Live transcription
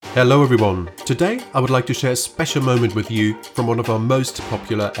Hello everyone. Today I would like to share a special moment with you from one of our most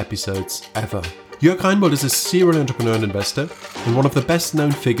popular episodes ever. Jörg Rheinboldt is a serial entrepreneur and investor and one of the best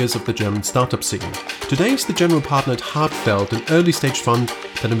known figures of the German startup scene. Today he's the general partner at Rheinboldt, an early stage fund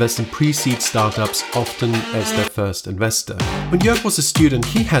that invests in pre-seed startups, often as their first investor. When Jörg was a student,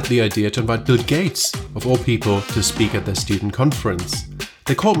 he had the idea to invite Bill Gates, of all people, to speak at their student conference.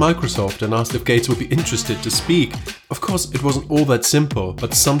 They called Microsoft and asked if Gates would be interested to speak. Of course, it wasn't all that simple,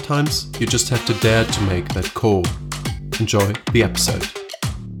 but sometimes you just have to dare to make that call. Enjoy the episode.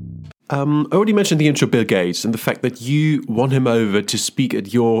 I already mentioned the intro Bill Gates and the fact that you won him over to speak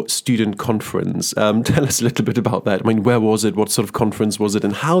at your student conference. Tell us a little bit about that. I mean, where was it? What sort of conference was it?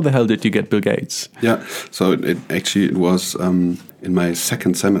 And how the hell did you get Bill Gates? Yeah, so it was in my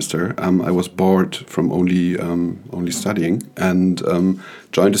second semester. I was bored from only studying and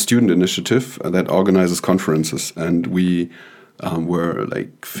joined a student initiative that organizes conferences. And we were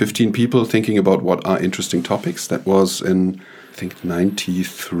like 15 people thinking about what are interesting topics. That was in, I think,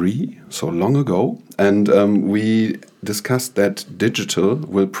 93, so long ago. And we discussed that digital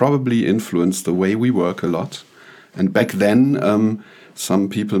will probably influence the way we work a lot. And back then, some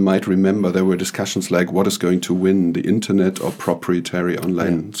people might remember there were discussions like what is going to win, the internet or proprietary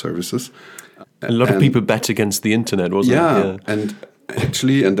online services. A lot of people bet against the internet, wasn't it? Yeah, and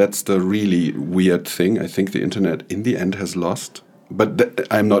actually, and that's the really weird thing, I think the internet in the end has lost. But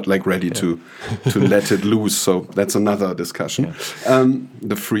I'm not like ready to let it loose, so that's another discussion.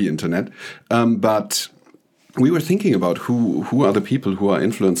 The free internet. But we were thinking about who are the people who are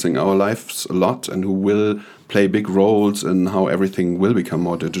influencing our lives a lot and who will play big roles in how everything will become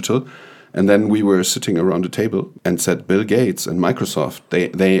more digital. And then we were sitting around a table and said Bill Gates and Microsoft,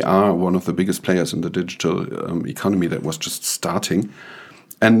 they are one of the biggest players in the digital economy that was just starting.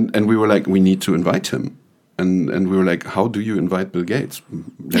 And we were like, we need to invite him. And we were like, how do you invite Bill Gates?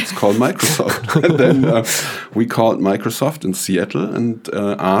 Let's call Microsoft. And then we called Microsoft in Seattle and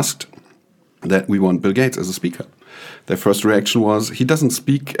asked that we want Bill Gates as a speaker. Their first reaction was, he doesn't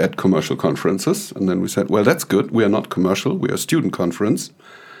speak at commercial conferences. And then we said, well, that's good. We are not commercial. We are a student conference.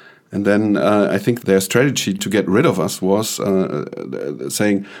 And then I think their strategy to get rid of us was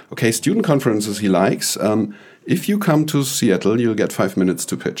saying, okay, student conferences he likes. If you come to Seattle, you'll get 5 minutes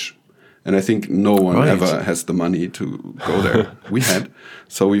to pitch. And I think no one ever has the money to go there. We had.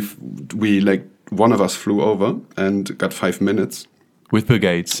 So we like, one of us flew over and got 5 minutes. With Bill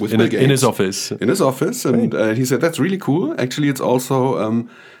Gates. In his office. In his office. And he said, that's really cool. Actually, it's also,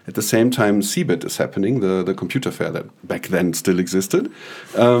 at the same time, CeBIT is happening, the computer fair that back then still existed.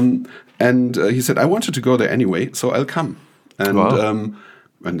 And he said, I wanted to go there anyway, so I'll come. And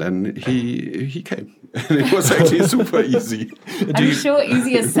and then he came. And it was actually super easy. I'm sure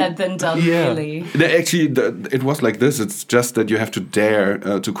easier said than done, really. Actually, it was like this. It's just that you have to dare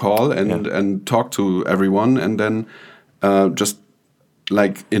to call and talk to everyone and then just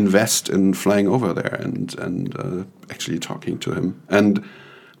like invest in flying over there and actually talking to him. And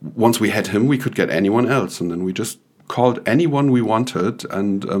once we had him, we could get anyone else. And then we just called anyone we wanted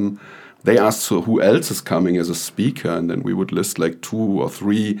and they asked who else is coming as a speaker, and then we would list like 2 or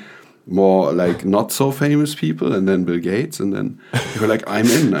 3 more like not so famous people, and then Bill Gates, and then you were like,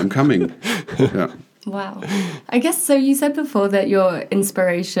 I'm coming. Yeah. Wow. I guess so. You said before that your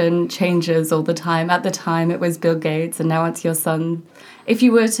inspiration changes all the time. At the time, it was Bill Gates, and now it's your son. If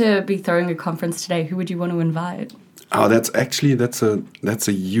you were to be throwing a conference today, who would you want to invite? Oh, that's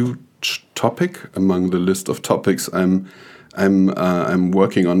a huge topic among the list of topics I'm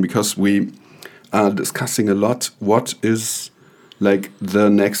working on, because we are discussing a lot what is like the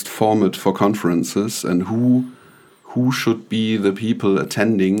next format for conferences and who should be the people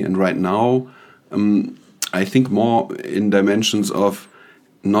attending. And right now, I think more in dimensions of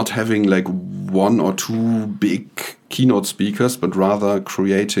not having like 1 or 2 big keynote speakers, but rather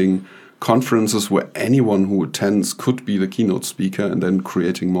creating conferences where anyone who attends could be the keynote speaker, and then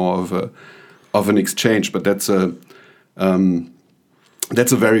creating more of an exchange. But that's a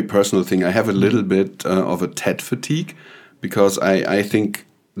very personal thing. I have a little bit of a TED fatigue, because I think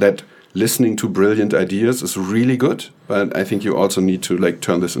that listening to brilliant ideas is really good, but I think you also need to like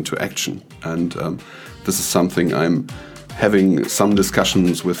turn this into action. And this is something I'm having some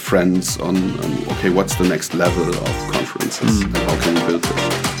discussions with friends on okay, what's the next level of conferences and how can we build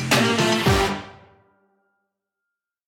it?